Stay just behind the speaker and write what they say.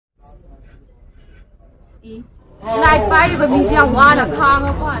Like pai ba mi sia wa la khang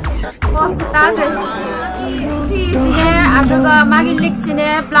ko hospital se fi sine aduga magi lik sine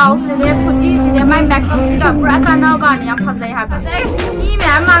blouse sine khuji sine mai makeup sine pura sana ba ni yam phasai ha phasai ni me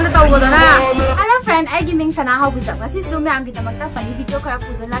ma na taw da na hello friend ai gi ming sana Haobijam ngasi su me am gi damak ta funny video khara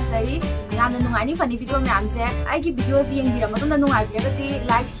pudu lak sai yam na nungai ni funny video me am se ai gi video ji yeng bi ra ma na nungai bi ga ti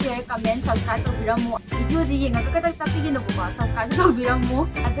like share comment subscribe to bi ra mu video ji yeng ga ka ta pi gi no ko subscribe to bi ra mu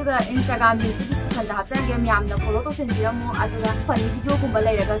aduga Instagram ni description da hapcha ge me am na follow to send bi ra mu aduga funny video kum ba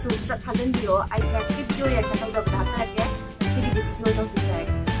lai ra ga su chat thajen bi ro ai next video reaction to da hapcha ke si gi video to ji jai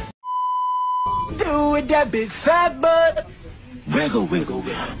do with that big fat butt. Wiggle, wiggle,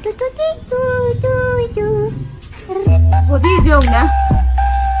 wiggle. What is your name?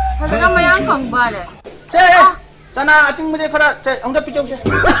 Has a young kong body. Say, Sana, I think we are on the picture.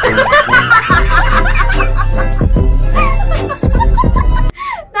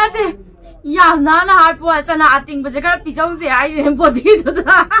 That's it. Yeah, Nana hard words and I think but the girl pigeons I am for the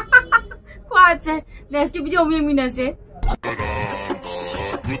quite say, let's give you a minute.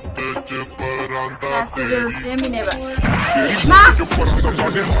 That's the real same never. Ma!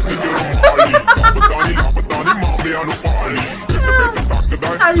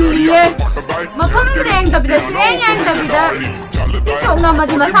 Aliye! Mafam reng tapi dah sering yang tapi dah. Itu nama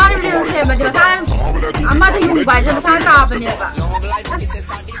di masa ni real same, di masa amma dah yung baca masa apa ni apa?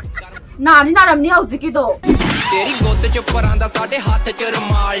 Nah, ni naram ni harus gitu. तेरी गोद च परांदा साडे हाथ च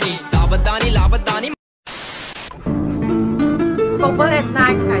Ramali लाबदानी लाबदानी Couple at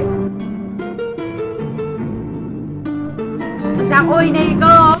night guys. Sang ôi này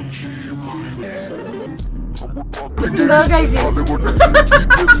cô. Single guys.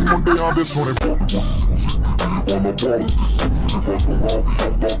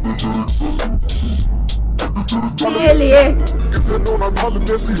 Really?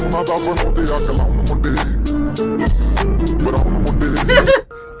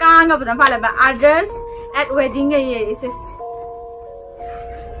 Kang apa tu pala ba others at wedding ye is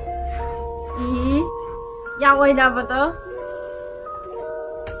yang oi dah betul.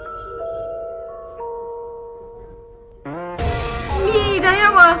 Mi dah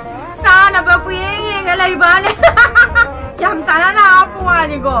yang sana apa kuing yang lagi banyak. Yang sana na apa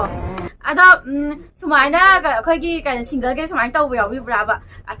ni go? Ada semuanya kaki kan single ke semuanya tahu ya berapa.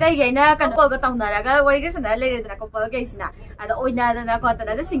 Ada yang na kan kau tahu nara kan, wali ke sana lagi ada couple ke sini. Ada oi na ada kau tahu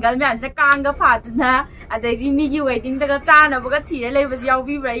ada single ni ada kang ke fat na. Ada di migi wedding tu ke sana bukan tiada lagi berapa jauh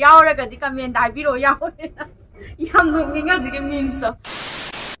berapa jauh orang di kami yang dah biro jauh. Yang mungkin juga memes tu.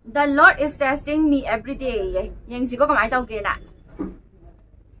 The Lord is testing me every day. Yang sih kau kemana tahu ke nak?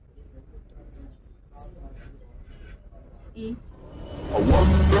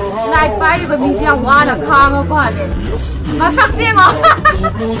 Like pai ba mi sia wa la khang ko le ma sak sing o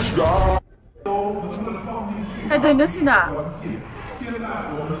hai doi no sina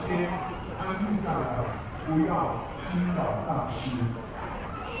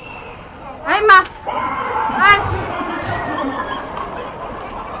ai ma ai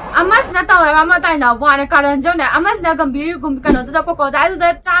amma sina taw ra amma tai na wa ne karan jong ne amma sina gambir gum kan no da ko dai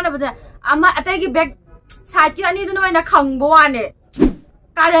da cha na ba amma atai gi back side ki ani du no na khang bo wa ne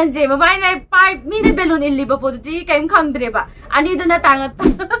Karan je, mabai na pai mini balloon in liba po ti kaim khang dreba. Ani do na tangat.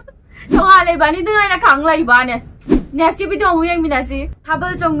 Thonga le ba ni do na khang lai ba ne. Next ki video mo yang minasi.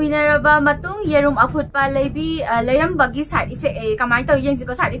 Thabal chong mineraba matung yerum aphut pa leibi leiram bagi side effect kamai taw yang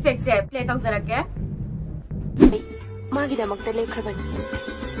ko side effect se play taw zara ke. Magi da makta le khraban.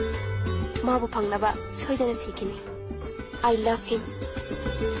 Ma bu phangna ba soidana thikini. I love him.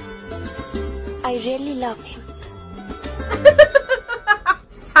 I really love him.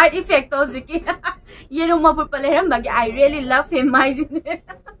 Side effect to ziki. Ye no ma put paleram bagi I really love him mai jine.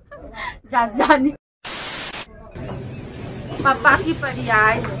 Jajani. Papa ki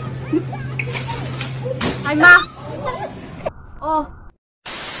pariyai. Hai ma. Oh.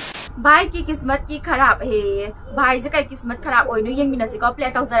 Bhai ki kismat ki kharab hai. Bhai je kai kismat kharab oi nu yeng minasi ko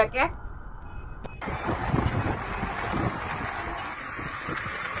play taw zara ke.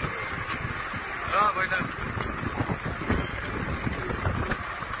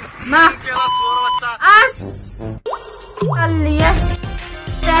 Ma, as, kalian,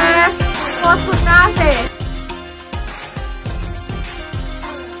 tes, hospitase.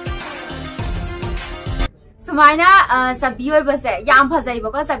 Semuanya sabi oi base, yang pasai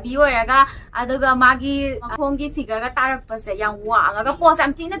boko sabi oi raga, aduga magi hongi figure ga tarak base, yang wang, aga pos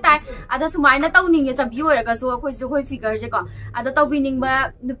am cing na tay, ada semuanya tahu ning ya sabi oi raga so koi figure je ko, ada tahu bining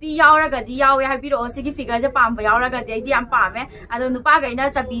ba nupi yau raga di yau ya biro sigi figure je pam ba yau raga di am pam ada nupa ga ina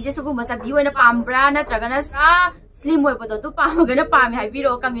sabi je sugu ma sabi oi na pam bra na traga na slim oi bodo tu pam ga na pam ya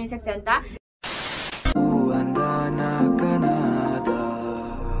biro comment section ta.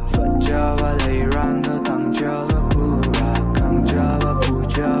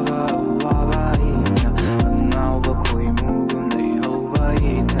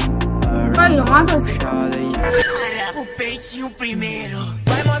 Vamos a O peitinho primeiro.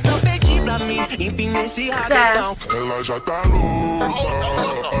 Vai mostrar o peitinho pra mim. Empina esse rabetão. Ela já tá louca.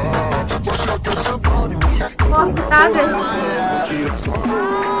 Posso trazer?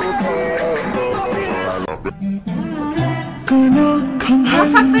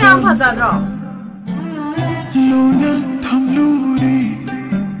 Masakta yang fazadro. Luna tamluri.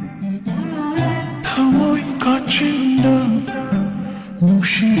 Tamoy kachinda.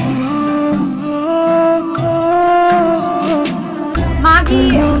 Magi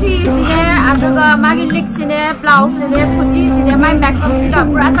piece ne, aduga magi licks ne, blouse ne, kujis ne, my makeup sida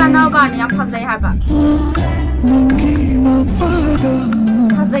pura na bani yang fazay haba.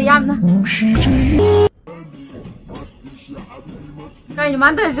 Fazay yan na. Kaya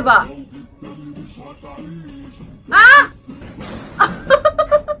naman tayo ba? Ah!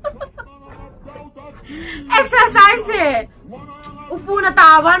 Exercise eh! Upo na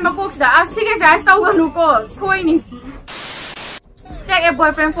tawan, makok sida. Ah, sige, exercise tawagan ko. Soy ni. Take a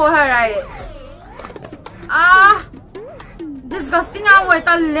boyfriend for her, right? Ah! Disgusting ang way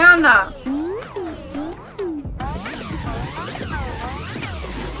talaga na.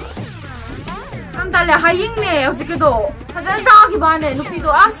 Ang tala, haying ne. O sige do. Hasan sa akin ba ne? Lupi do.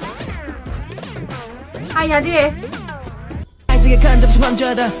 As! Hay na di eh. 지게 간 접시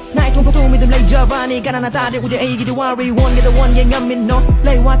왕자다 나의 통통통이 좀 레이저바니 가난하다리 우리 애기들 worry one get the one gang I'm in no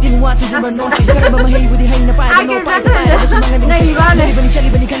lay what in what is my no 가리바마 hey 우리 hay나 빠이 no 빠이 나 이발에 리바니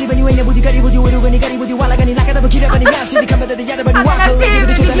찰리바니 칼리바니 왜냐 부디 가리부디 오르가니 가리부디 와라가니 나가다 버키라바니 야시디 카메라데 야다바니 와클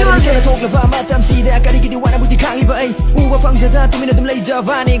리바디 초다라니 캐나 톡라바 마탐 시대 아까리기디 와나 부디 강리바 에이 우와 황자다 투미나 좀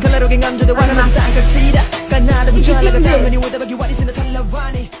레이저바니 칼라로게 감자다 와나 난 땅깍시다 가나다 부처라가 담가니 오다바기 와리스나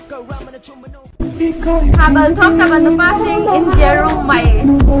탈라바니 go round 만나 춤만 Habal talk naman ng passing in their room may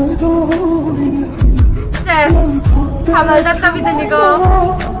says habal dat tabi na niko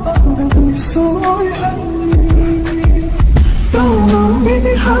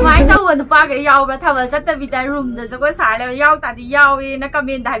mai tao wần pa cái yao mà habal dat tabi na room da so ko sa le yao ta di yao e na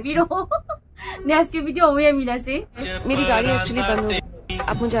comment dai biro next के video में मिला से मेरी गाड़ी actually बंद हो गई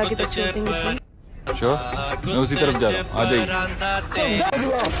आप मुझे आगे तक छोड़ देंगे प्लीज श्योर मैं उसी तरफ जा रहा हूँ आ जाइए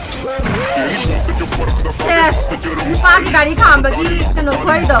yes पाकी गाड़ी खाम बगी कनो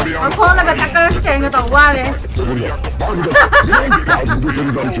खोई दो और फोन लगा टक्कर स्टैंड तो हुआ ले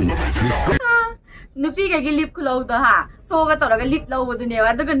नुपी के लिप खुलो दो हा सो का तोरा के लिप लो वो दुनिया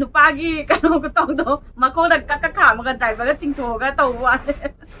वाला तो नुपागी कनो को तो दो मको द कक्का खाम का ड्राइवर का चिंतो का तो हुआ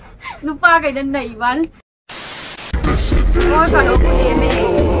नुपा के न नहीं वाल और कनो पुलिस में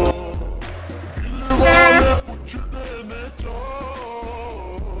yes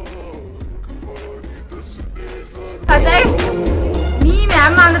Fazay ni mẹ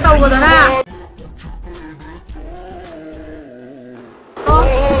mang cái tàu của nó nè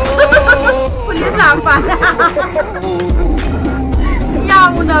police làm phản ya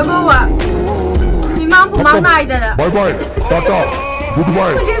một đời cô ạ mi mang phụ mang này đây nè bye bye tata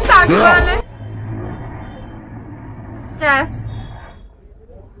goodbye police làm phản đấy Jess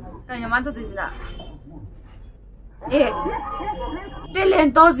cái nhà mang tôi gì nè ê đây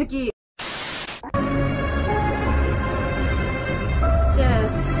lên to gì kì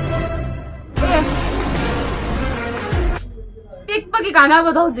Pick pagi kana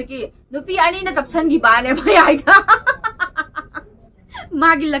ba daw ziki nupi ani na japsan gi ba le bhai ai tha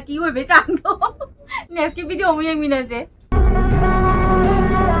magi lucky hoy be chang do next ke video mo yeng mina se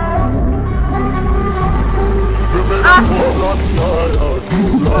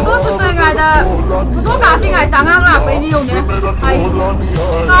Photo shoot ngai da photo ka phi ngai ta ngang la pe ni yong ne ai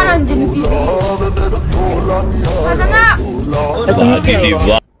ka ran jin nupi se Fazana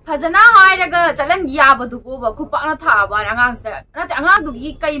Fazana hairaga jalan yaba dugo ba kupak na tha ba angang sa nate angang dugi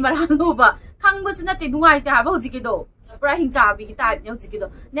kai marano ba khangba su nate dungai ta ba hojiki do pura hingcha bi ki ta ne hojiki do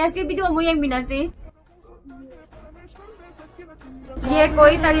next video mo yeng mina se ये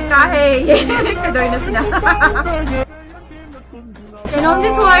कोई तरीका है ये कदोई ना सुना Tenom di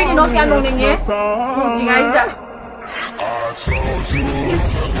suai ni no kya nong nenge Di guys da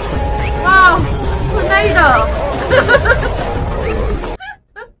Wow Kunai da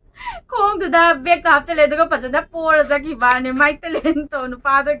Kong tu da bag tap chale to ko pachana por sa ki ba ne mic talent to nu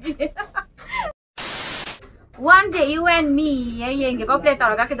pa da ki One day you and me ye yeng ke ko play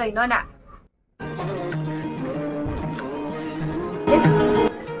ta ga ke doi no na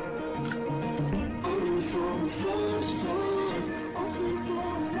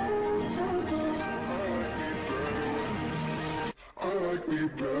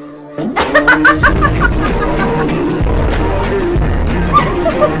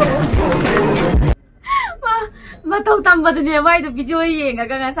Matau tambadune mai do video yenga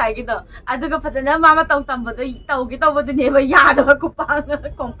ga ngasai gi do aduga phajana mama tau tambado tau gi tau badune ba ya do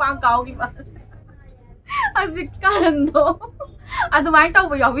kompang kau gi ba azik karan do adu mai tau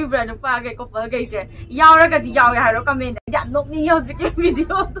ba yawi bra no pa ge couple ge se yaura ga di yawi ha ro comment ya nok ni yaw zik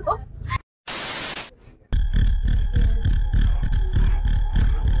video do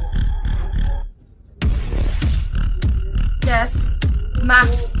yes ma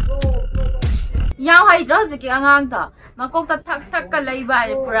yaw hai dro zik angang ta ma kok ta thak ka lai ba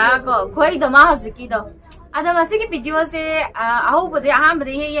pura ko khoi da ma zik do adaga sigi video se ahu bode aham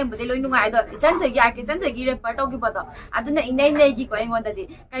bode he yem bode loi nungai do Echanthoi gi ake Echanthoi gi report to gi bodo aduna inai nei gi ko engon da di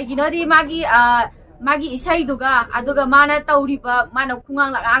kai gi no di magi isai duga aduga mana tauri ba mana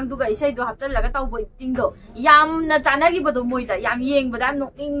khungang la ang duga isai do hapchal laga taw boi ting do yam na chana gi bodo moi da yam yeng boda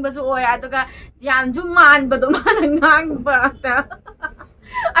noking ba su oi aduga yam ju man bodo mana ngang ba ta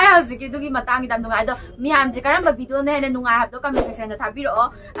ai haziki dugi matang dam nungai do miam je karam ba video ne nungai hab do comment section da thabiro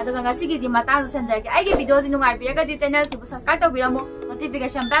aduga ngasi gi di matang sanjai gi ai gi video ji nungai bira ga di channel si subscribe to biramo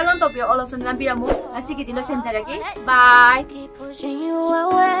notification bell on to bi all option dan biramo ngasi gi di lo sanjai gi bye keep pushing you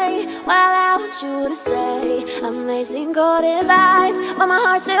away while I want you to stay. Amazing God his eyes but my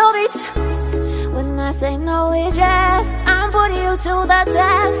heart still beats when I say no it's yes. I'm putting you to the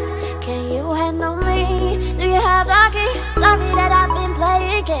test. Can you handle me? Do you have the key? Sorry that I've been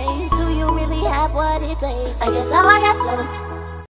playing games. Do you really have what it takes? I guess so, I guess so.